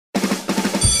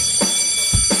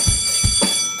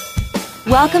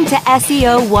Welcome to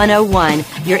SEO 101,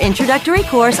 your introductory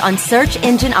course on search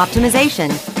engine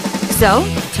optimization. So,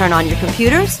 turn on your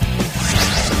computers,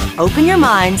 open your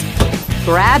minds,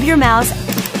 grab your mouse,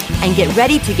 and get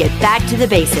ready to get back to the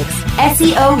basics.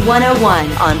 SEO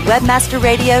 101 on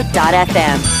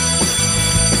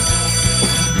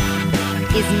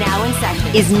webmasterradio.fm is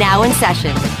now in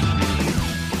session.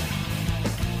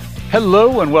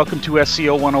 Hello and welcome to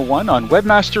SEO 101 on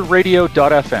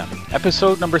webmasterradio.fm,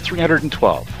 episode number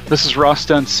 312. This is Ross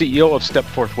Dunn, CEO of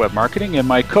Stepforth Web Marketing, and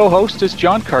my co-host is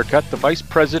John Carcutt, the Vice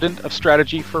President of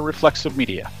Strategy for Reflexive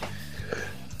Media.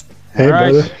 Hey,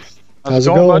 brother. How's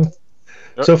it going?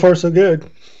 So far, so good.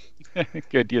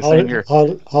 Good. Yeah, same here.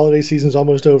 Holiday season's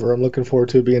almost over. I'm looking forward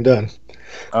to it being done.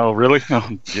 Oh, really?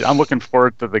 I'm looking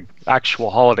forward to the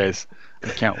actual holidays. I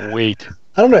can't wait.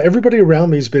 I don't know. Everybody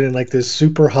around me has been in like this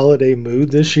super holiday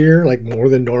mood this year, like more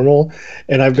than normal,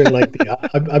 and I've been like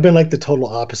I've been like the total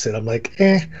opposite. I'm like,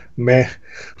 meh.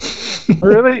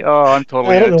 Really? Oh, I'm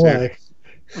totally. I don't know why.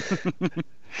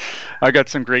 I got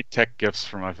some great tech gifts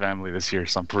for my family this year,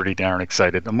 so I'm pretty darn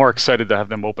excited. I'm more excited to have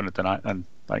them open it than I'm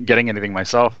getting anything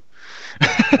myself.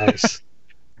 Nice.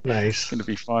 It's going to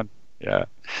be fun. Yeah.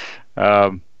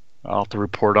 I'll have to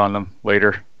report on them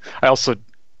later. I also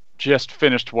just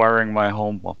finished setting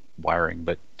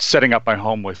up my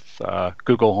home with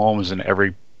Google Homes in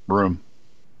every room.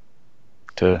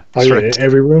 In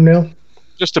every room now?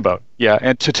 Just about, yeah,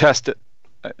 and to test it.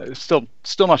 Still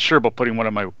not sure about putting one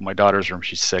in my daughter's room.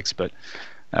 She's 6, but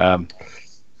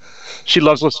she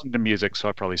loves listening to music, so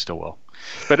I probably still will.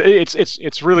 But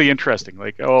it's really interesting.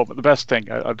 Like, the best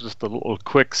thing. I'll just a little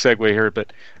quick segue here,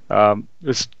 but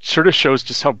this sort of shows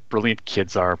just how brilliant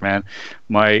kids are, man.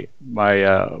 My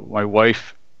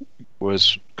wife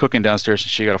was cooking downstairs and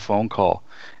she got a phone call,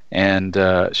 and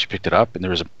she picked it up, and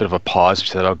there was a bit of a pause. She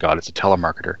said, "Oh God, it's a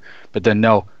telemarketer." But then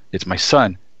no, it's my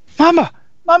son.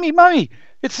 Mommy,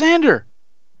 it's Xander.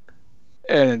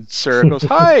 And Sarah goes,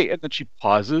 "Hi," and then she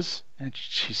pauses and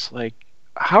she's like,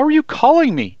 "How are you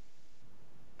calling me?"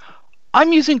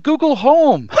 "I'm using Google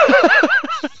Home."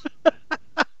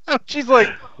 She's like,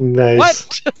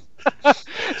 nice. What?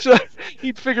 So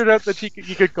he figured out that he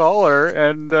could call her,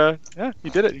 and he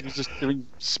did it. He was just doing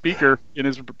speaker in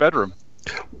his bedroom.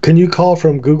 Can you call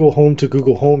from Google Home to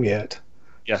Google Home yet?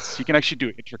 Yes, you can actually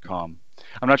do intercom.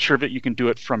 I'm not sure that you can do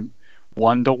it from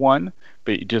one-to-one,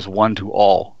 but just one to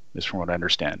all is from what I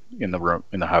understand in the room,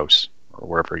 in the house, or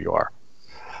wherever you are.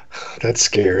 That's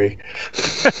scary.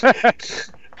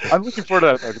 I'm looking forward to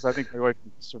that, though, because I think my wife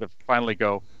can sort of finally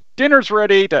go, "Dinner's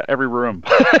ready," to every room.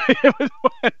 It was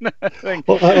one thing.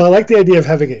 Well, I like the idea of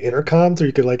having an intercom so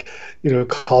you could, like,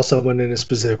 call someone in a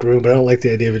specific room, but I don't like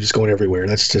the idea of it just going everywhere.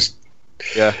 That's just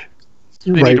They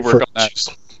need to work on that.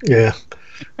 Yeah.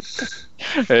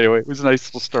 Anyway, it was a nice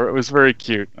little story. It was very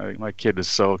cute. I think my kid was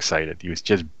so excited. He was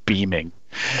just beaming.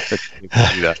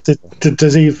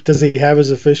 Does he have his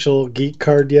official geek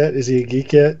card yet? Is he a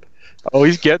geek yet? Oh,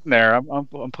 he's getting there.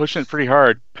 I'm pushing it pretty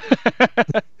hard.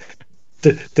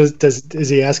 Is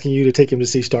he asking you to take him to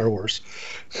see Star Wars?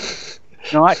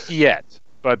 Not yet,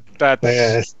 but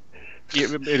that's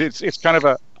it's kind of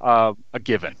a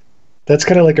given. That's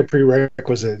kind of like a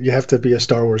prerequisite. You have to be a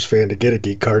Star Wars fan to get a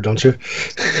geek card, don't you?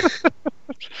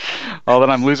 Well,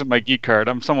 then I'm losing my geek card.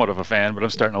 I'm somewhat of a fan, but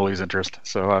I'm starting to lose interest.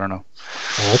 So I don't know.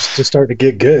 Well, it's just starting to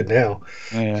get good now.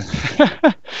 Yeah.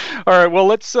 All right. Well,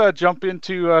 let's jump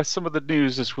into some of the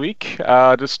news this week.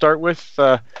 To start with,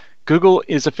 Google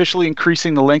is officially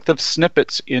increasing the length of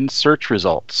snippets in search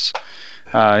results.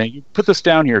 You put this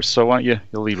down here, so why don't you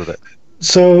lead with it?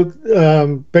 So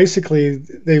basically,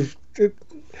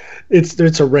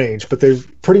 it's a range, but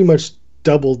they've pretty much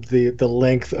doubled the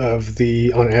length of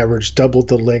on average, doubled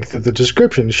the length of the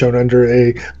description shown under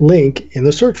a link in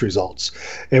the search results.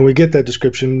 And we get that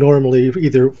description normally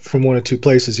either from one of two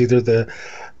places, either the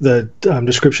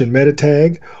description meta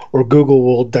tag, or Google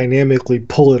will dynamically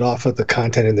pull it off of the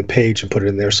content in the page and put it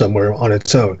in there somewhere on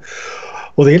its own.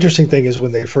 Well, the interesting thing is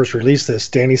when they first released this,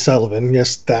 Danny Sullivan,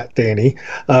 yes, that Danny,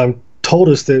 told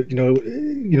us that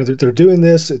they're doing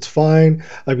this. It's fine.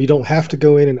 You don't have to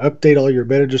go in and update all your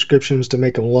meta descriptions to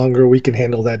make them longer. We can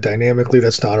handle that dynamically.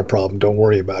 That's not a problem. Don't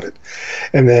worry about it.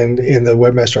 And then in the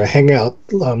Webmaster Hangout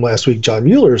last week, John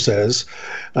Mueller says,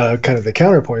 kind of the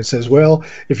counterpoint, says, well,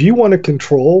 if you want to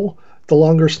control the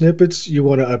longer snippets, you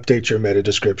want to update your meta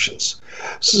descriptions.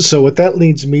 So what that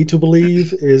leads me to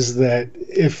believe is that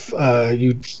if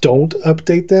you don't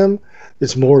update them,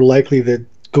 it's more likely that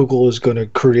Google is going to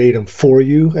create them for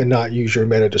you and not use your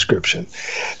meta description.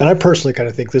 And I personally kind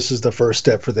of think this is the first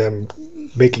step for them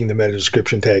making the meta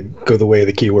description tag go the way of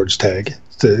the keywords tag.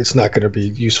 It's not going to be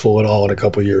useful at all in a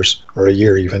couple of years or a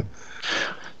year even.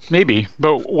 Maybe,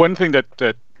 but one thing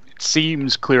that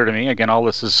seems clear to me, again, all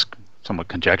this is somewhat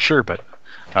conjecture, but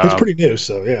it's pretty new,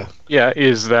 so yeah. Yeah,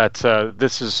 is that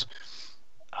this is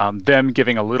them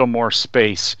giving a little more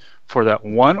space for that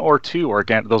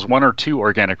those one or two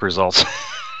organic results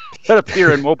that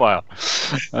appear in mobile.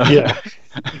 Yeah,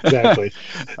 exactly.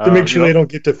 To make sure they don't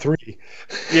get to 3.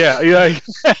 Yeah,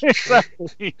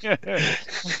 exactly.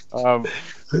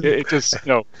 It just,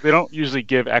 they don't usually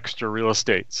give extra real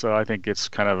estate, so I think it's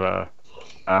kind of a,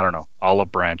 I don't know, olive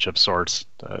branch of sorts.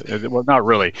 Well, not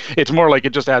really. It's more like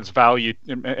it just adds value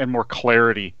and more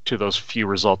clarity to those few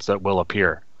results that will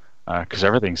appear, because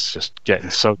everything's just getting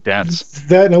so dense.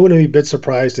 That, and I wouldn't be a bit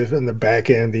surprised if in the back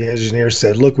end the engineer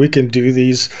said, look, we can do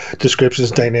these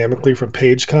descriptions dynamically from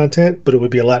page content, but it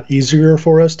would be a lot easier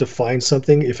for us to find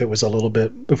something if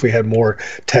we had more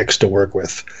text to work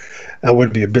with. I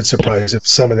wouldn't be a bit surprised if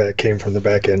some of that came from the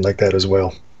back end like that as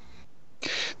well.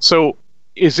 So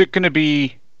is it going to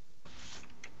be,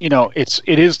 it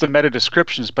is the meta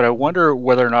descriptions, but I wonder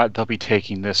whether or not they'll be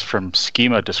taking this from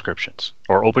schema descriptions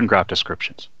or open graph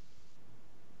descriptions.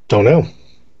 Don't know.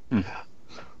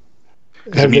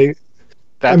 They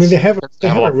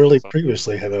haven't really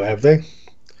previously, have they?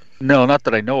 No, not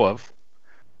that I know of.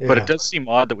 Yeah. But it does seem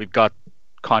odd that we've got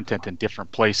content in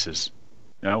different places.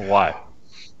 Why?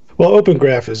 Well, Open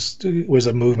Graph was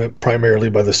a movement primarily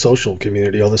by the social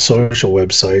community, all the social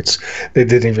websites. They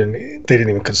didn't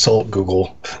even consult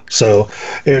Google, so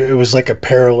it was like a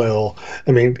parallel.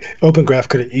 I mean, Open Graph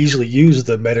could have easily used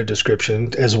the meta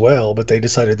description as well, but they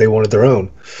decided they wanted their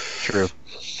own. True,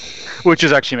 which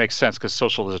actually makes sense because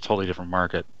social is a totally different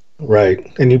market.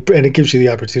 Right, and it gives you the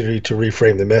opportunity to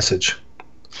reframe the message.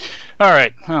 All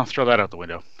right, I'll throw that out the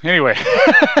window. Anyway.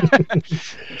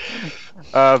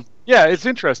 Yeah, it's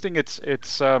interesting. It's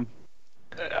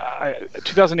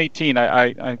 2018.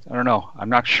 I don't know. I'm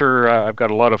not sure. I've got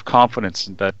a lot of confidence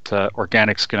that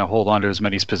organic's going to hold on to as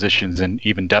many positions in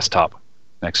even desktop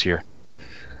next year.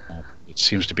 It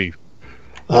seems to be.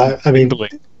 I'm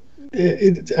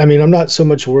not so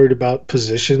much worried about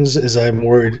positions as I'm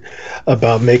worried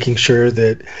about making sure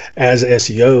that as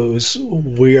SEOs,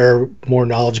 we are more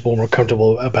knowledgeable, more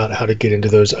comfortable about how to get into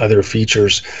those other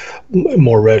features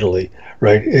more readily,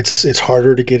 right? It's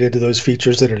harder to get into those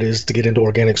features than it is to get into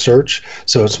organic search,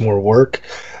 so it's more work,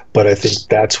 but I think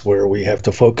that's where we have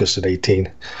to focus in 18.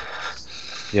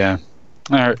 Yeah.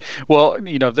 All right. Well,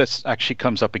 this actually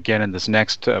comes up again in this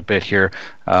next bit here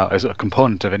as a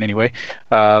component of it anyway.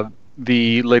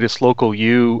 The latest Local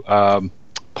U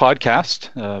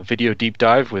podcast, video deep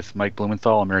dive with Mike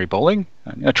Blumenthal and Mary Bowling.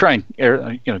 I try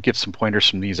and get some pointers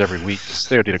from these every week.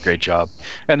 They did a great job,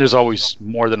 and there's always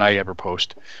more than I ever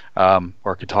post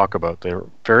or could talk about. They're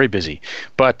very busy,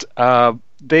 but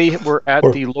they were at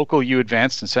the Local U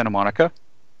Advanced in Santa Monica,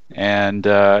 and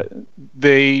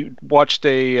they watched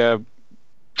a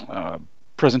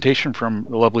presentation from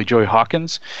the lovely Joy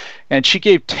Hawkins, and she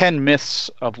gave 10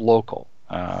 myths of local.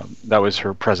 That was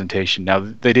her presentation. Now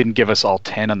they didn't give us all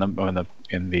 10 in the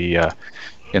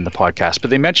podcast, but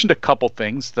they mentioned a couple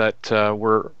things that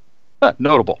were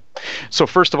notable. So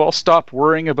first of all, stop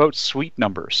worrying about suite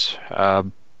numbers.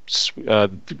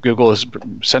 Google is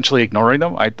essentially ignoring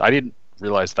them. I didn't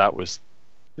realize that was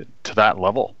to that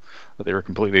level, that they were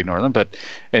completely ignoring them. But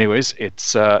anyways,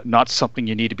 it's not something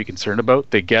you need to be concerned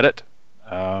about. They get it.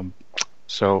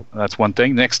 So that's one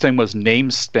thing. Next thing was name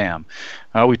spam.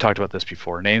 We talked about this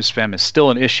before. Name spam is still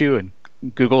an issue, and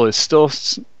Google is still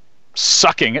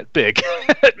sucking it big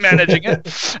at managing it.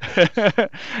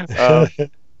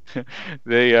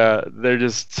 They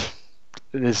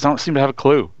don't seem to have a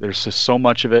clue. There's just so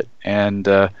much of it, and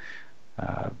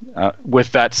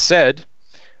with that said,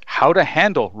 how to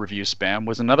handle review spam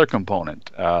was another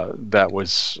component that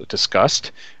was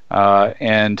discussed,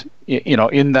 and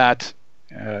in that.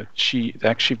 She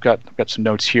actually got some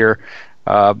notes here.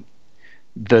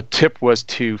 The tip was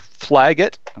to flag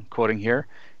it, I'm quoting here,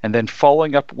 and then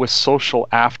following up with social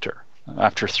after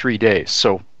 3 days.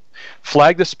 So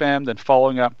flag the spam, then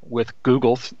following up with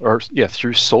Google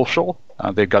through social.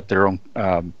 They've got their own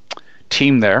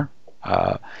team there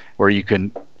where you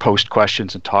can post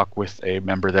questions and talk with a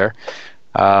member there.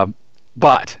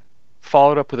 But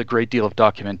followed up with a great deal of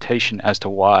documentation as to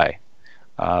why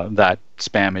that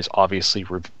spam is obviously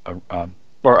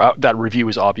that review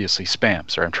is obviously spam.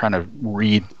 Sorry, I'm trying to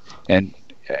read and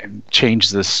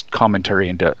change this commentary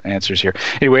into answers here.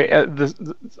 Anyway,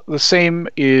 the same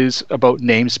is about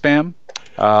name spam.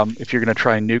 If you're going to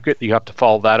try and nuke it, you have to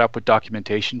follow that up with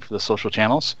documentation for the social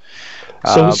channels.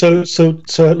 So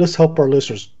let's help our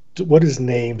listeners. What is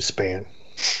name spam?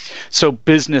 So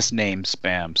business name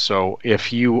spam. So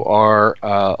if you are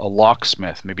a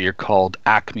locksmith, maybe you're called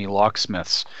Acme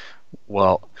Locksmiths.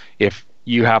 Well, if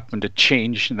you happen to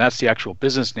change, and that's the actual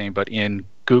business name, but in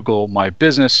Google My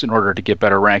Business, in order to get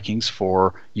better rankings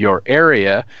for your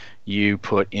area, you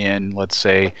put in, let's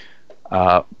say,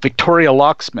 Victoria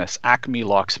Locksmiths, Acme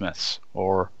Locksmiths,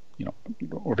 or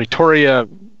Victoria,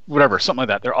 whatever, something like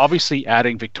that. They're obviously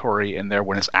adding Victoria in there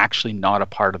when it's actually not a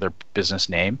part of their business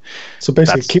name. So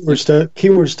basically,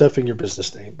 keyword stuff in your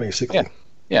business name, basically.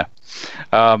 Yeah.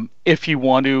 If you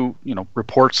want to,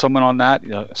 report someone on that,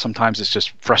 sometimes it's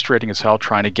just frustrating as hell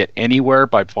trying to get anywhere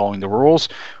by following the rules.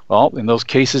 Well, in those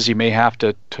cases, you may have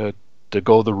to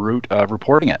go the route of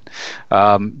reporting it.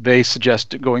 They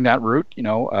suggest going that route,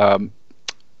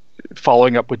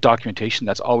 following up with documentation.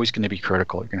 That's always going to be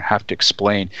critical. You're going to have to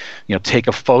explain, take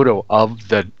a photo of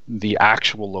the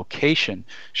actual location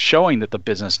showing that the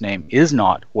business name is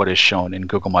not what is shown in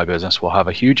Google My Business will have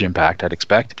a huge impact, I'd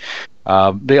expect.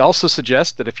 They also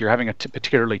suggest that if you're having a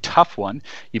particularly tough one,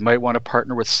 you might want to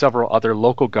partner with several other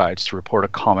local guides to report a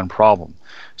common problem.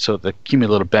 So the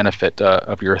cumulative benefit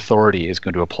of your authority is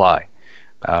going to apply.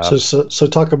 So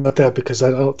talk about that, because I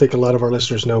don't think a lot of our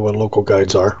listeners know what local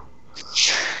guides are.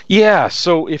 Yeah,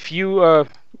 so if you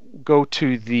go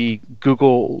to the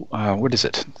Google,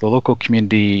 the local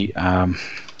community,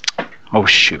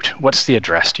 what's the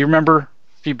address? Do you remember?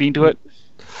 Have you been to it?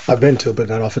 I've been to it, but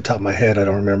not off the top of my head. I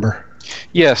don't remember.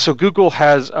 Yeah, so Google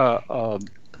has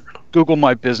Google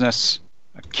My Business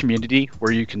community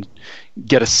where you can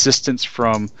get assistance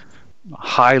from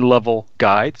high-level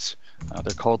guides.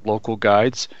 They're called local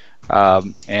guides.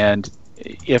 And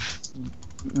if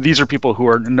these are people who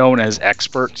are known as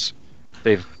experts,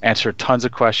 they've answered tons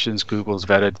of questions. Google's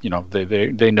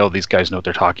vetted. They know these guys know what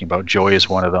they're talking about. Joy is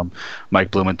one of them. Mike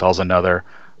Blumenthal's another.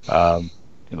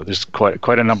 There's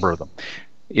quite a number of them.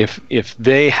 If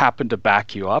they happen to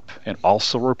back you up and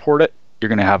also report it, you're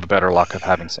going to have a better luck of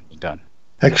having something done.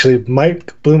 Actually,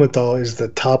 Mike Blumenthal is the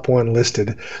top one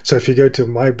listed. So if you go to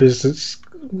My Business,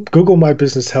 Google My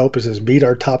Business Help, it says meet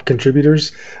our top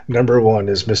contributors. Number one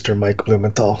is Mr. Mike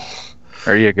Blumenthal.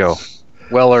 There you go.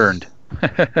 Well earned.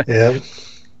 Yeah.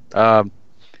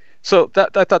 So I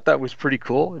thought that was pretty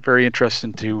cool. Very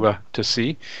interesting to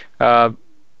see.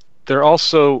 There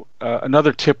also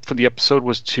another tip for the episode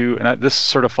was and this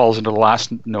sort of falls into the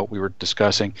last note we were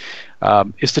discussing,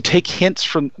 is to take hints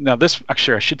from. Now, this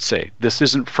actually I should say this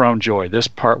isn't from Joy. This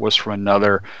part was from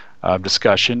another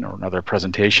discussion or another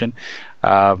presentation.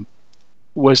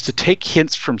 Was to take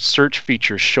hints from search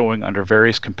features showing under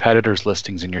various competitors'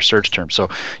 listings in your search terms. So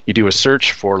you do a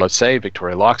search for, let's say,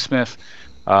 Victoria Locksmith,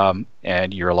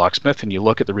 and you're a locksmith, and you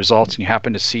look at the results, and you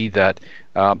happen to see that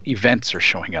events are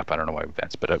showing up. I don't know why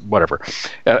events, but whatever.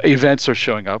 Events are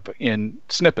showing up in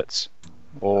Snippets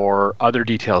or other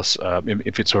details.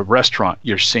 If it's a restaurant,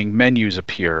 you're seeing menus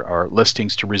appear or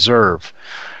listings to reserve.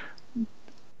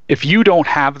 If you don't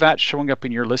have that showing up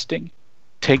in your listing,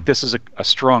 take this as a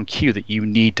strong cue that you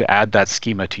need to add that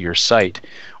schema to your site,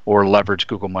 or leverage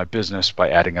Google My Business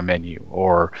by adding a menu,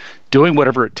 or doing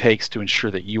whatever it takes to ensure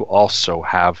that you also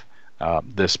have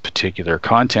this particular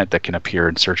content that can appear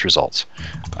in search results.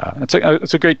 It's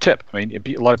a great tip. I mean,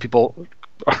 a lot of people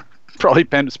probably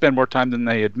spend more time than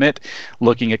they admit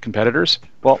looking at competitors.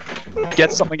 Well,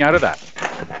 get something out of that.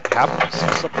 Have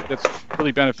something that's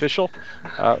really beneficial.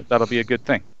 That'll be a good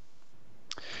thing.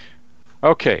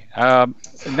 Okay,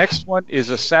 the next one is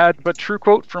a sad but true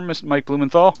quote from Mike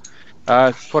Blumenthal.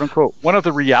 Quote unquote, one of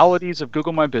the realities of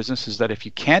Google My Business is that if you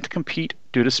can't compete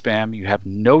due to spam, you have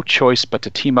no choice but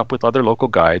to team up with other local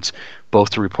guides,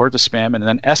 both to report the spam and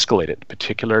then escalate it,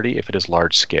 particularly if it is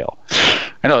large scale.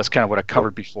 I know that's kind of what I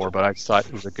covered before, but I thought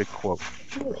it was a good quote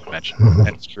to mention, and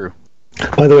it's true.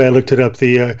 By the way, I looked it up.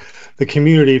 The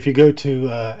community, if you go to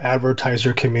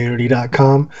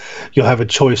advertisercommunity.com, you'll have a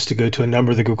choice to go to a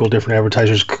number of the Google different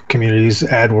advertisers communities,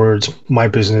 AdWords, My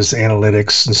Business,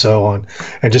 Analytics, and so on.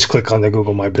 And just click on the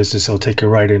Google My Business. It'll take you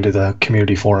right into the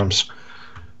community forums.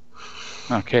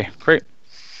 Okay, great.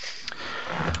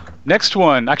 Next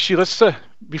one. Actually, let's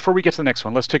before we get to the next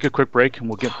one, let's take a quick break, and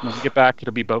when we get back,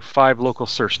 it'll be about 5 local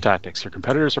search tactics your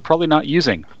competitors are probably not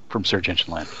using from Search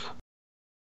Engine Land.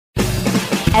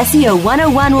 SEO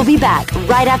 101 will be back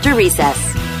right after recess.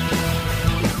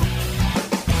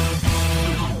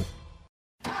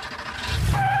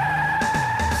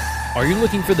 Are you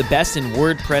looking for the best in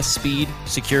WordPress speed,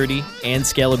 security, and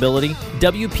scalability?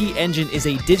 WP Engine is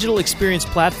a digital experience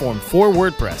platform for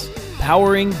WordPress.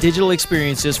 powering digital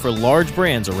experiences for large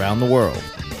brands around the world.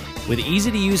 With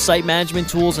easy-to-use site management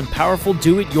tools and powerful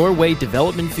do-it-your-way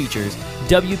development features,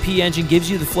 WP Engine gives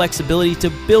you the flexibility to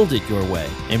build it your way.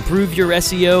 Improve your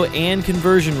SEO and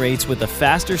conversion rates with a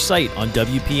faster site on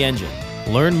WP Engine.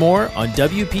 Learn more on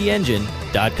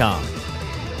WPEngine.com.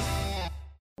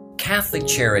 Catholic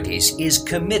Charities is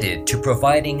committed to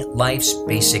providing life's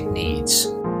basic needs.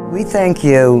 We thank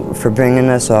you for bringing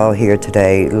us all here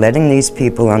today, letting these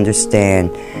people understand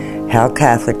how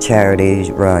Catholic Charities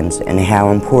runs and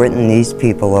how important these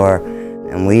people are.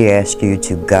 And we ask you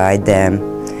to guide them,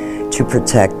 to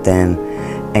protect them,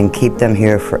 and keep them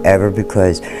here forever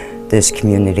because this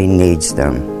community needs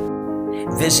them.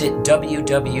 Visit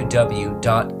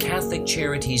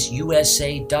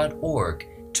www.catholiccharitiesusa.org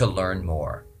to learn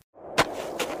more.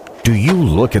 Do you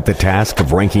look at the task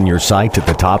of ranking your site at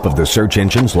the top of the search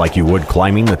engines like you would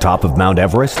climbing the top of Mount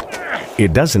Everest?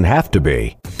 It doesn't have to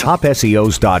be.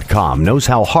 TopSEOs.com knows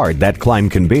how hard that climb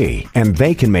can be, and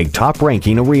they can make top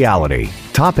ranking a reality.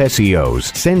 Top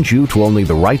SEOs sends you to only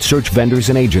the right search vendors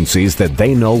and agencies that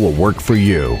they know will work for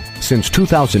you. Since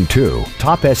 2002,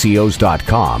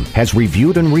 TopSEOs.com has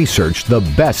reviewed and researched the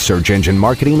best search engine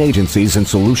marketing agencies and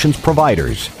solutions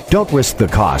providers. Don't risk the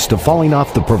cost of falling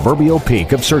off the proverbial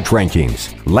peak of search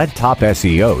rankings. Let Top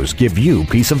SEOs give you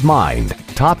peace of mind.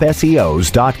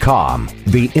 TopSEOs.com,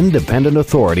 the independent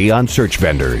authority on search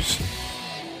vendors.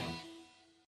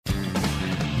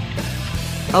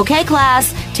 Okay,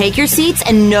 class, take your seats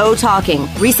and no talking.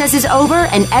 Recess is over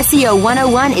and SEO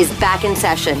 101 is back in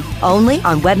session, only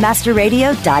on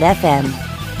webmasterradio.fm.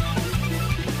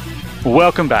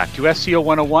 Welcome back to SEO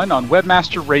 101 on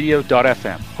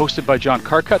webmasterradio.fm, hosted by John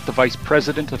Carcutt, the Vice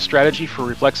President of Strategy for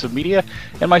Reflexive Media,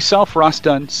 and myself, Ross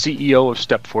Dunn, CEO of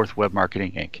Stepforth Web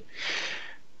Marketing, Inc.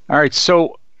 All right,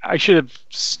 so I should have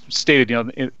stated,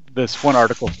 in this one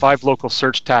article, 5 local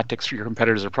search tactics your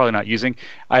competitors are probably not using.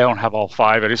 I don't have all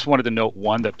 5. I just wanted to note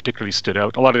one that particularly stood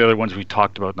out. A lot of the other ones we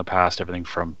talked about in the past, everything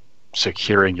from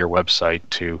securing your website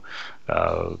to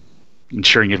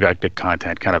ensuring you've got good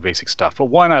content, kind of basic stuff. But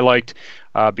one I liked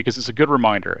because it's a good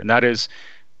reminder, and that is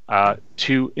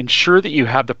to ensure that you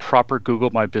have the proper Google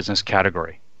My Business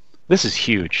category. This is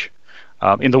huge.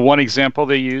 In the one example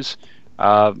they use,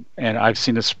 and I've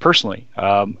seen this personally,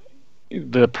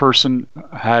 the person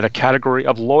had a category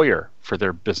of lawyer for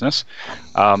their business,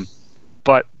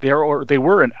 but they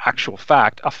were in actual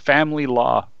fact a family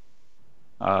law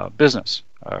business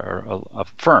or a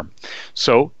firm.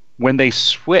 So when they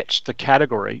switched the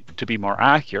category to be more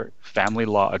accurate, family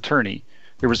law attorney,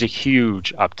 there was a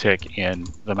huge uptick in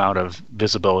the amount of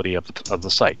visibility of the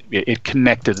site. It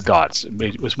connected the dots.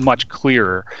 It was much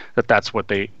clearer that that's what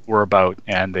they were about,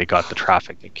 and they got the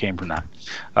traffic that came from that.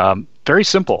 Very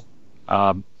simple.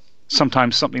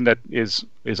 Sometimes something that is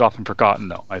often forgotten,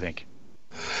 though, I think.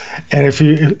 And if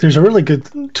there's a really good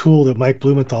tool that Mike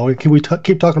Blumenthal, we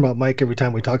keep talking about Mike every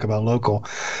time we talk about local,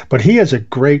 but he has a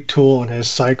great tool on his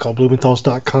site called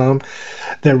blumenthals.com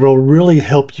that will really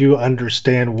help you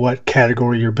understand what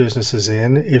category your business is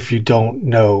in if you don't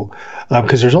know,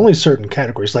 because there's only certain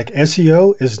categories. Like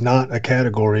SEO is not a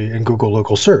category in Google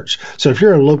local search. So if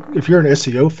you're an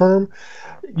SEO firm,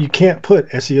 you can't put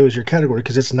SEO as your category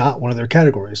because it's not one of their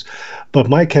categories. But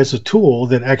Mike has a tool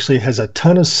that actually has a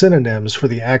ton of synonyms for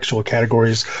the actual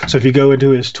categories. So if you go into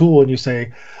his tool and you say,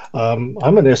 I'm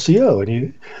an SEO,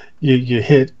 and you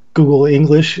hit Google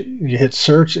English, you hit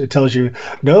search, it tells you,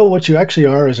 no, what you actually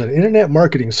are is an internet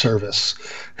marketing service.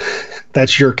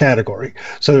 That's your category.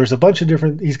 So there's a bunch of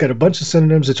he's got a bunch of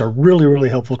synonyms. It's a really, really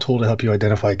helpful tool to help you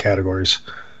identify categories.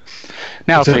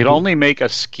 Now, if they'd only make a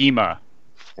schema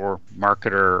or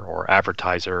marketer or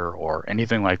advertiser or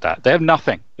anything like that. They have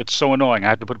nothing. It's so annoying. I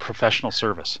had to put professional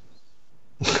service.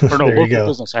 Or no, local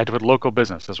business. I had to put local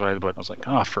business. That's what I had to put. I was like,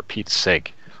 oh, for Pete's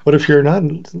sake. What if you're not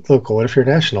local? What if you're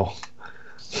national?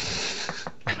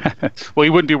 Well,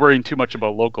 you wouldn't be worrying too much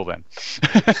about local then.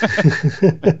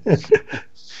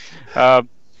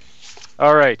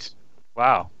 All right.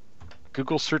 Wow.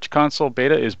 Google Search Console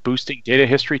beta is boosting data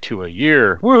history to a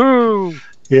year. Woohoo!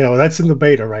 Yeah, well, that's in the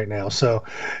beta right now. So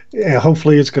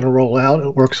hopefully it's going to roll out.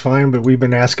 It works fine, but we've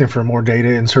been asking for more data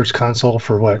in Search Console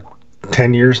for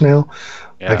 10 years now?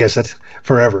 Yeah. I guess that's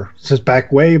forever. Since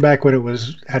way back when it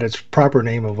had its proper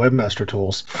name of Webmaster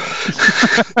Tools.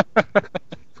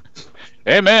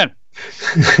 Amen.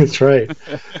 That's right.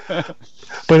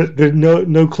 But there's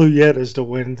no clue yet as to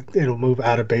when it'll move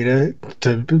out of beta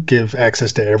to give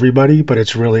access to everybody, but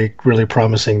it's really, really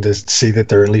promising to see that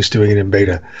they're at least doing it in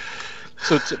beta.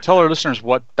 So tell our listeners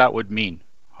what that would mean.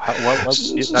 What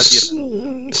is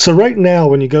that? So right now,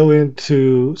 when you go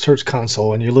into Search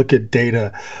Console and you look at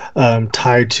data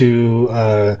tied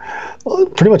to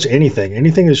pretty much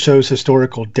anything that shows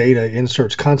historical data in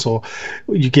Search Console,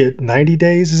 you get 90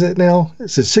 days. Is it now?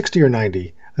 Is it 60 or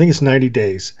 90? I think it's 90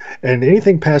 days. And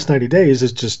anything past 90 days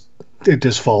is just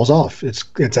falls off.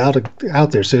 It's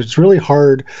out there. So it's really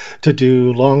hard to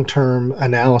do long-term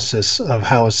analysis of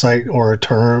how a site or a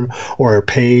term or a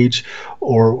page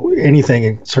or anything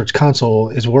in Search Console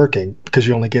is working, because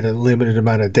you only get a limited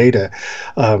amount of data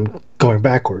going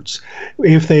backwards.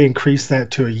 If they increase that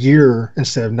to a year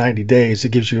instead of 90 days, it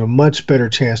gives you a much better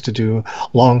chance to do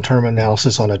long-term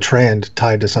analysis on a trend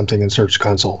tied to something in Search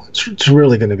Console. It's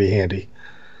really going to be handy.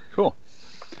 Cool.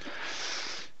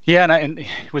 Yeah, and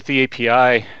with the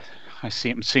API, I'm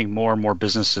seeing more and more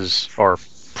businesses or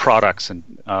products and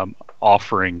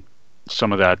offering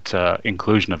some of that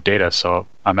inclusion of data. So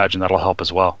I imagine that'll help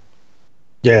as well.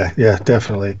 Yeah,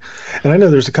 definitely. And I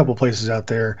know there's a couple places out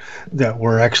there that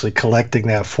were actually collecting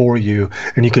that for you,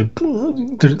 and you could,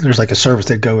 there's like a service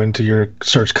that go into your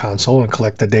Search Console and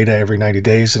collect the data every 90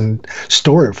 days and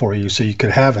store it for you, so you could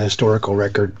have a historical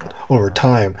record over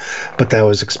time. But that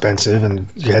was expensive, and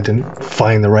you had to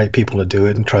find the right people to do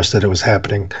it and trust that it was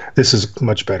happening. This is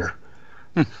much better.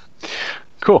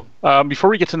 Cool.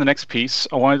 Before we get to the next piece,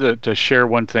 I wanted to share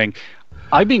one thing.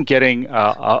 I've been getting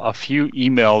a few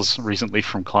emails recently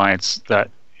from clients that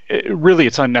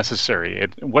it's unnecessary.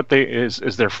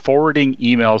 They're forwarding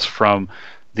emails from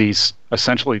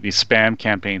essentially these spam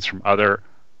campaigns from other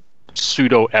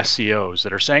pseudo SEOs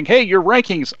that are saying, "Hey, your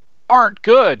rankings aren't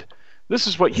good. This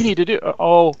is what you need to do."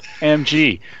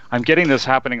 OMG. I'm getting this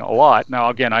happening a lot. Now,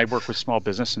 again, I work with small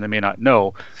business and they may not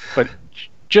know, but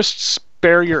just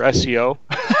spare your SEO.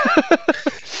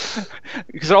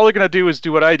 Because all they're going to do is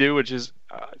do what I do, which is,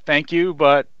 thank you,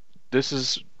 but this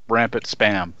is rampant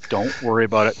spam. Don't worry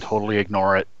about it. Totally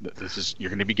ignore it. You're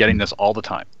going to be getting this all the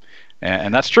time,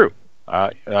 and that's true.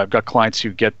 I've got clients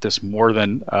who get this more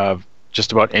than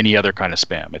just about any other kind of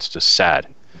spam. It's just sad.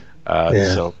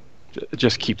 So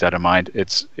just keep that in mind.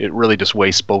 It really just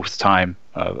wastes both time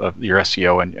of your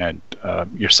SEO and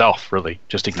yourself. Really,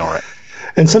 just ignore it.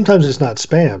 And sometimes it's not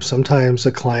spam. Sometimes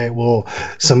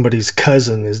somebody's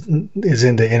cousin is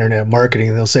into internet marketing,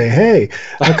 and they'll say, "Hey,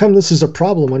 how come this is a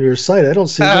problem on your site? I don't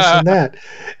see this and that."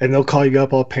 And they'll call you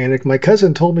up all panicked. "My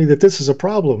cousin told me that this is a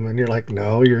problem." And you're like,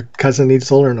 "No, your cousin needs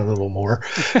to learn a little more."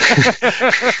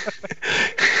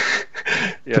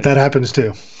 But that happens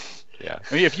too. Yeah.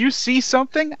 I mean, if you see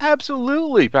something,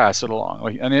 absolutely pass it along,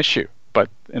 like an issue. But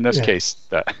in this case,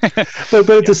 but at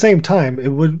the same time,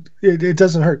 it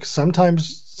doesn't hurt.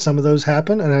 Sometimes some of those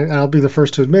happen, and I'll be the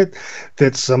first to admit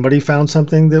that somebody found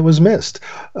something that was missed,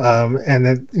 and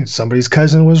that somebody's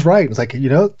cousin was right. It's like,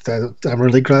 I'm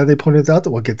really glad they pointed out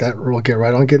that we'll get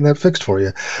right on getting that fixed for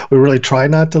you. We really try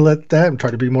not to let that and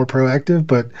try to be more proactive,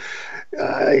 but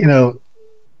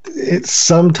it's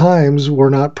sometimes we're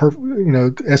not perfect.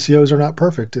 SEOs are not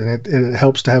perfect, and it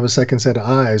helps to have a second set of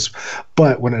eyes.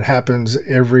 But when it happens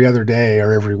every other day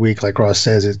or every week, like Ross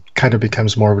says, it kind of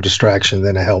becomes more of a distraction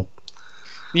than a help.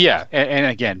 Yeah, and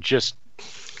again, just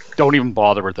don't even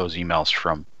bother with those emails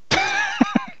from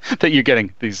that you're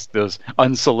getting, those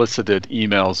unsolicited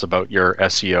emails about your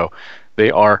SEO.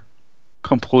 They are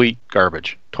complete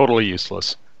garbage, totally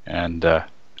useless, and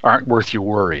aren't worth your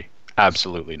worry.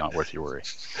 Absolutely not worth your worry.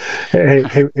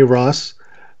 Hey, Ross,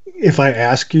 if I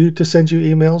ask you to send you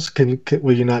emails,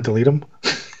 will you not delete them?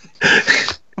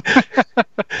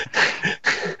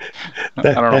 I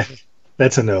don't know.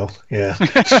 That's a no. Yeah.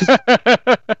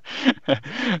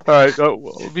 All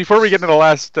right. Before we get into the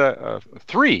last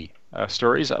three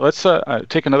stories, let's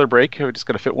take another break. We're just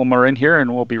going to fit one more in here,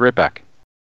 and we'll be right back.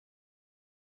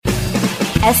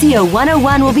 SEO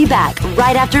 101 will be back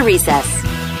right after recess.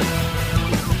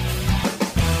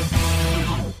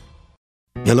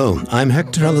 Hello, I'm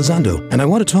Hector Elizondo, and I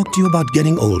want to talk to you about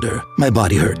getting older. My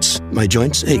body hurts, my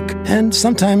joints ache, and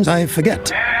sometimes I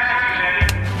forget.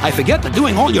 I forget that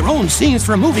doing all your own scenes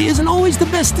for a movie isn't always the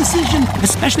best decision,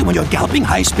 especially when you're galloping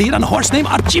high speed on a horse named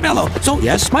Archibello. So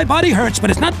yes, my body hurts,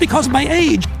 but it's not because of my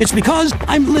age. It's because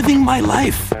I'm living my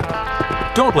life.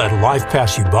 Don't let life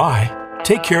pass you by.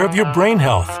 Take care of your brain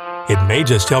health. It may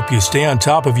just help you stay on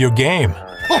top of your game.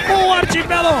 Oh,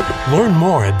 Archibello! Learn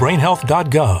more at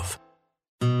brainhealth.gov.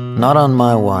 Not on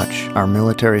my watch, our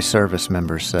military service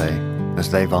members say,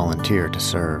 as they volunteer to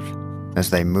serve, as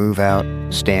they move out,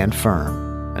 stand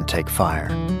firm, and take fire.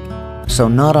 So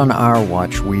not on our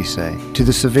watch, we say, to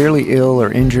the severely ill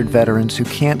or injured veterans who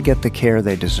can't get the care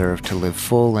they deserve to live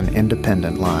full and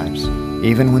independent lives,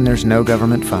 even when there's no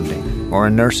government funding or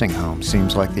a nursing home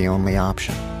seems like the only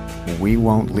option. we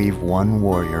won't leave one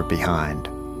warrior behind.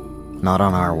 Not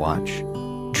on our watch.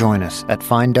 Join us at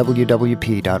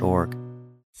findwwp.org.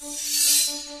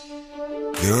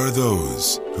 There are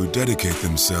those who dedicate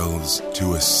themselves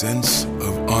to a sense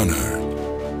of honor,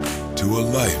 to a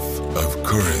life of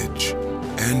courage,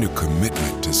 and a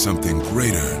commitment to something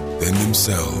greater than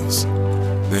themselves.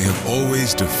 They have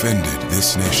always defended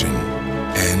this nation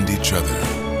and each other.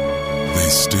 They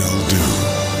still do.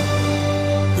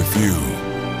 The few,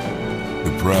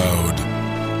 the proud,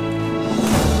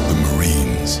 the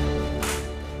Marines.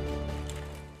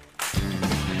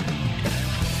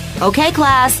 Okay,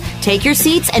 class, take your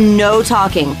seats and no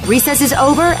talking. Recess is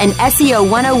over and SEO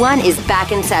 101 is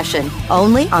back in session,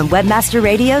 only on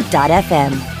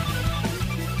webmasterradio.fm.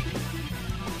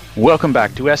 Welcome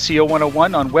back to SEO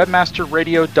 101 on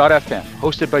webmasterradio.fm,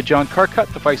 hosted by John Carcutt,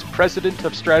 the Vice President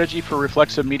of Strategy for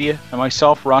Reflexive Media, and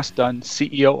myself, Ross Dunn,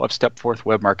 CEO of Stepforth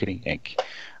Web Marketing, Inc.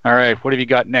 All right, what have you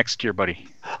got next here, buddy?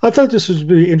 I thought this would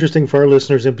be interesting for our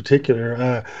listeners in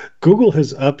particular. Google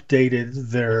has updated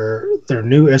their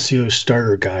new SEO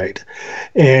starter guide,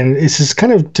 and this is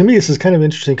kind of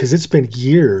interesting because it's been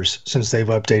years since they've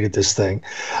updated this thing,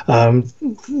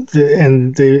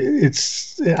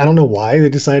 I don't know why they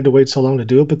decided to wait so long to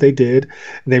do it, but they did.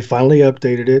 And they finally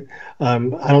updated it. I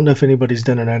don't know if anybody's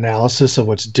done an analysis of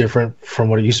what's different from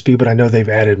what it used to be, but I know they've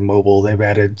added mobile, they've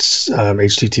added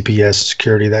HTTPS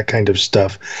security, that kind of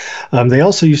stuff. They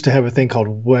also used to have a thing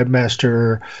called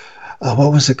Webmaster.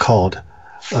 What was it called?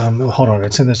 Hold on,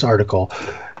 it's in this article.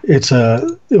 It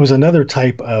was another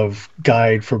type of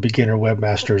guide for beginner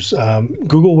webmasters.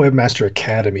 Google Webmaster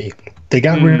Academy. They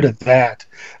got rid of that.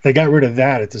 They got rid of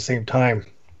that at the same time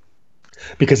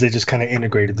because they just kind of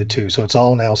integrated the two. So it's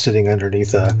all now sitting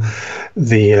underneath the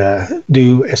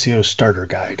new SEO starter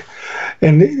guide.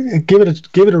 And give it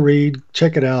a read.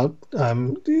 Check it out.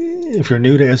 If you're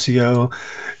new to SEO,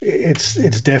 it's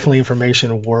definitely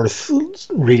information worth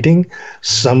reading.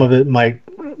 Some of it might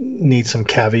need some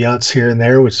caveats here and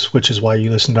there, which is why you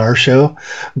listen to our show.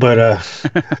 But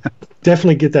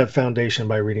definitely get that foundation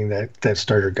by reading that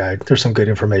starter guide. There's some good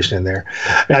information in there.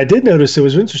 I did notice it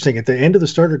was interesting. At the end of the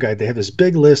starter guide, they have this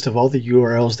big list of all the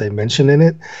URLs they mention in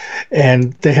it,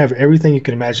 and they have everything you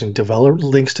can imagine.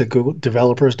 Links to Google,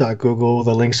 developers.google,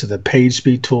 the links to the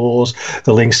PageSpeed tools,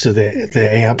 the links to the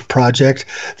AMP project.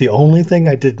 The only thing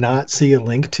I did not see a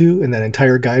link to in that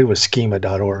entire guide was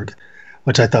schema.org,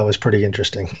 which I thought was pretty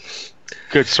interesting.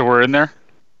 Good, so we're in there?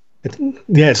 It's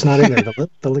not in there.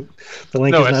 The link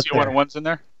no, is not SEO 101's in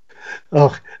there?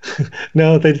 Oh,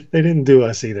 no, they didn't do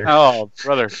us either. Oh,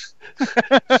 brother.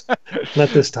 Not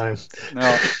this time.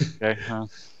 No, okay.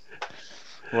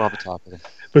 We'll have a top of it.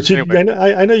 But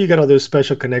I know you got all those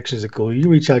special connections at Google. You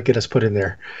reach out, get us put in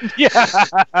there. Yeah.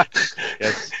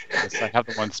 yes, I have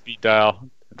them on speed dial.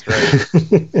 That's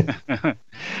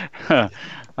right.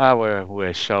 I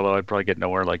wish, although I'd probably get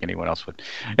nowhere like anyone else would.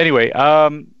 Anyway,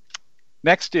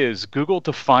 next is Google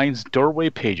defines doorway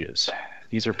pages.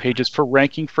 These are pages for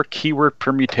ranking for keyword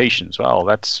permutations. Well,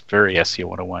 that's very SEO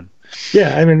 101.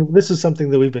 Yeah, I mean, this is something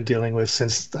that we've been dealing with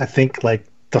since I think like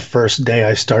the first day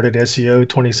I started SEO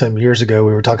 20-some years ago.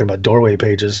 We were talking about doorway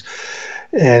pages,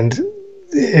 and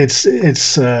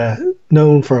it's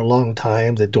known for a long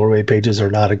time that doorway pages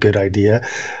are not a good idea.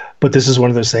 But this is one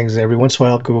of those things that every once in a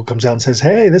while Google comes out and says,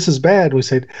 hey, this is bad. And we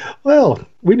said, well,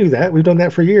 we knew that. We've done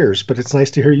that for years, but it's nice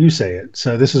to hear you say it.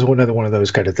 So this is another one of those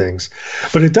kind of things.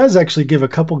 But it does actually give a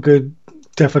couple good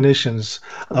definitions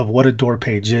of what a door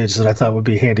page is that I thought would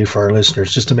be handy for our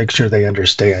listeners just to make sure they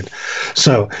understand.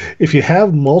 So if you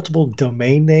have multiple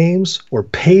domain names or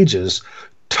pages,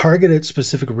 target at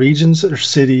specific regions or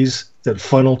cities that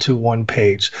funnel to one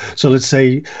page. So let's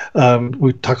say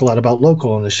we talk a lot about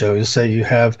local on the show. You say you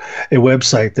have a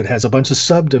website that has a bunch of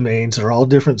subdomains that are all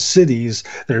different cities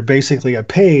that are basically a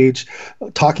page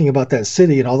talking about that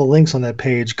city, and all the links on that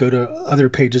page go to other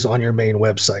pages on your main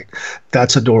website.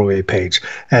 That's a doorway page.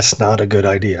 That's not a good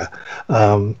idea.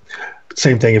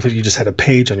 Same thing if you just had a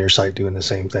page on your site doing the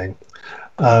same thing.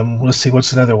 Let's see,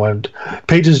 what's another one?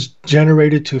 Pages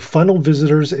generated to funnel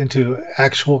visitors into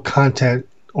actual content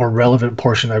or relevant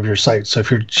portion of your site. So if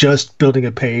you're just building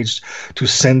a page to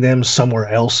send them somewhere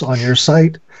else on your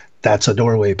site, that's a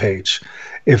doorway page.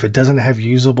 If it doesn't have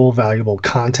usable, valuable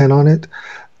content on it,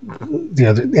 and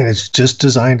it's just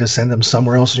designed to send them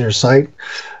somewhere else on your site,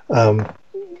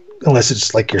 unless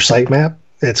it's like your sitemap,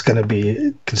 it's going to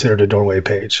be considered a doorway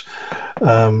page.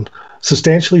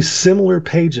 Substantially similar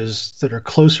pages that are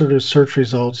closer to search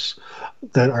results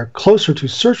than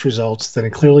a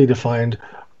clearly defined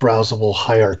browsable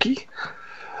hierarchy.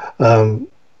 Not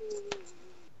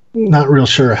real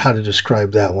sure how to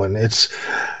describe that one.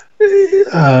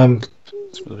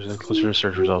 Closer to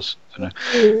search results.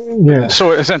 Yeah.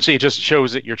 So essentially, it just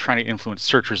shows that you're trying to influence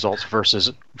search results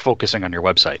versus focusing on your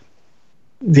website.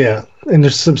 Yeah, and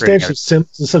there's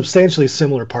substantially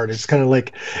similar part. It's kind of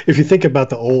like if you think about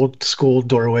the old school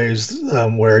doorways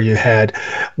where you had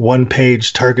one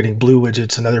page targeting blue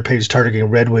widgets, another page targeting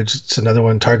red widgets, another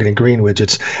one targeting green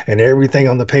widgets, and everything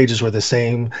on the pages were the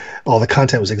same. All the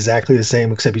content was exactly the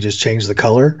same, except you just changed the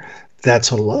color. I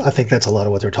think that's a lot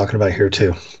of what they're talking about here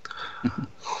too.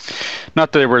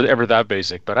 Not that they were ever that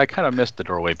basic, but I kind of missed the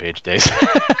doorway page days.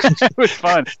 It was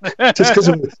fun. just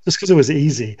because it was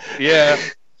easy. Yeah,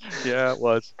 it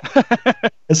was.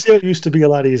 SEO used to be a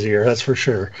lot easier, that's for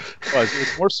sure.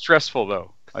 It's more stressful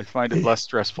though. I find it less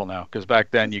stressful now because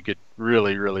back then you could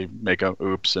really, really make a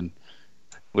oops and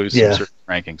lose some certain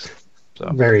rankings. So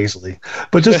very easily.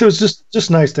 But it was just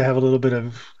nice to have a little bit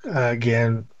of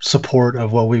again support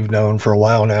of what we've known for a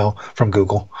while now from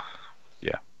Google.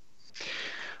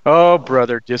 Oh,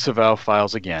 brother, disavow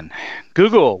files again.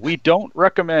 Google, we don't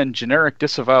recommend generic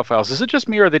disavow files. Is it just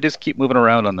me or they just keep moving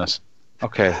around on this?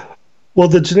 Okay. Well,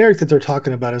 the generic that they're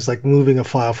talking about is like moving a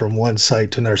file from one site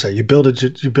to another site. You build a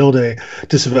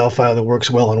disavow file that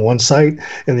works well on one site,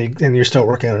 and you're still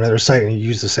working on another site, and you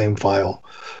use the same file.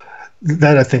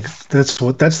 That I think that's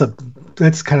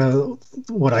kind of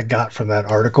what I got from that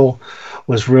article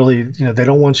was really, they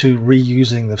don't want you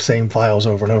reusing the same files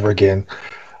over and over again.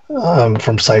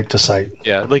 From site to site.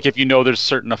 Yeah, like if there's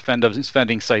certain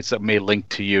offending sites that may link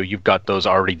to you, you've got those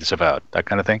already disavowed, that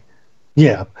kind of thing.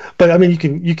 Yeah, but I mean, you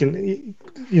can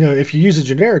if you use a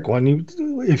generic one,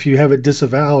 if you have it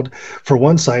disavowed for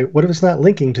one site, what if it's not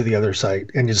linking to the other site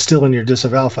and it's still in your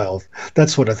disavow file?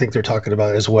 That's what I think they're talking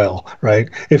about as well, right?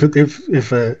 If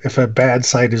a bad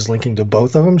site is linking to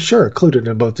both of them, sure, include it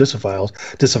in both disavow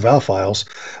files,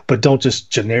 but don't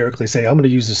just generically say I'm going to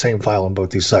use the same file on both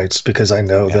these sites because I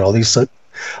know that all these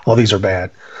are bad.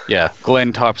 Yeah,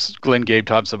 Glenn Gabe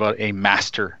talks about a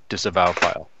master disavow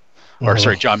file. Or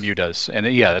sorry, John Mew does. And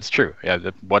yeah, that's true. Yeah,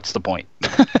 what's the point?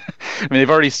 I mean,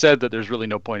 they've already said that there's really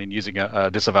no point in using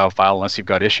a disavow file unless you've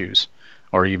got issues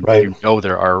or you know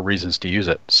there are reasons to use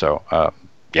it. So,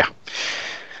 yeah.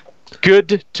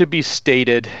 Good to be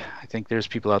stated. I think there's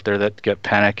people out there that get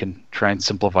panic and try and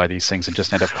simplify these things and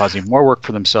just end up causing more work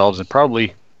for themselves and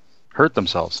probably hurt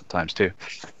themselves at times too.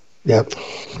 Yep.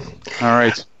 All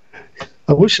right.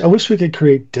 I wish we could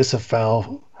create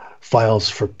disavow files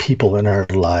for people in our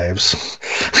lives.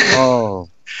 Oh,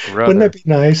 brother. Wouldn't that be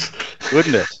nice?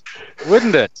 Wouldn't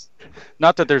it?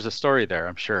 Not that there's a story there,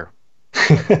 I'm sure.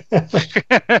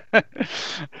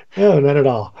 No, not at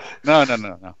all.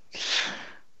 No.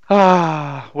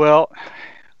 Well,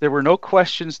 there were no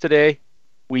questions today.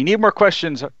 We need more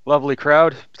questions, lovely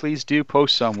crowd. Please do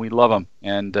post some. We love them.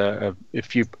 And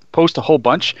if you post a whole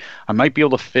bunch, I might be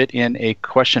able to fit in a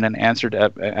question and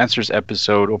answers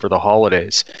episode over the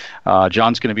holidays.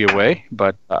 John's going to be away,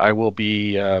 but I will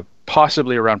be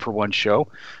possibly around for one show.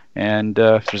 And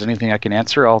if there's anything I can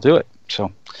answer, I'll do it.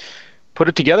 So put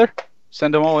it together,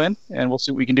 send them all in, and we'll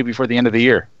see what we can do before the end of the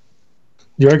year.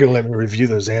 You are going to let me review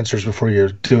those answers before you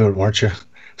do it, aren't you?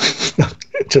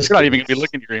 You're not even going to be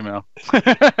looking at your email.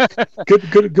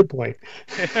 Good point.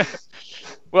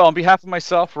 Well, on behalf of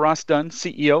myself, Ross Dunn,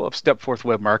 CEO of Stepforth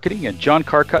Web Marketing, and John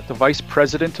Carcutt, the Vice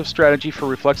President of Strategy for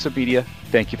Reflexive Media,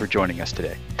 thank you for joining us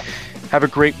today. Have a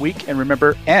great week, and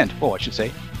remember,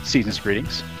 season's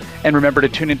greetings. And remember to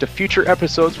tune into future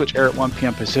episodes which air at 1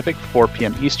 p.m. Pacific, 4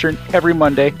 p.m. Eastern, every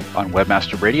Monday on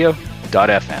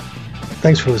webmasterradio.fm.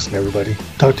 Thanks for listening, everybody.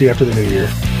 Talk to you after the new year.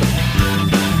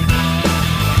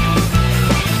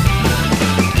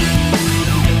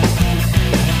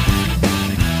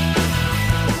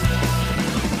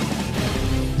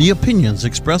 The opinions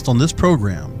expressed on this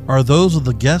program are those of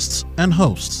the guests and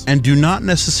hosts and do not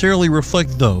necessarily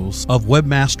reflect those of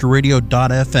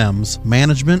webmasterradio.fm's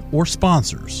management or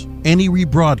sponsors. Any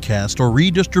rebroadcast or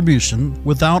redistribution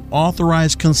without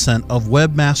authorized consent of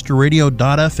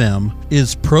webmasterradio.fm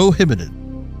is prohibited.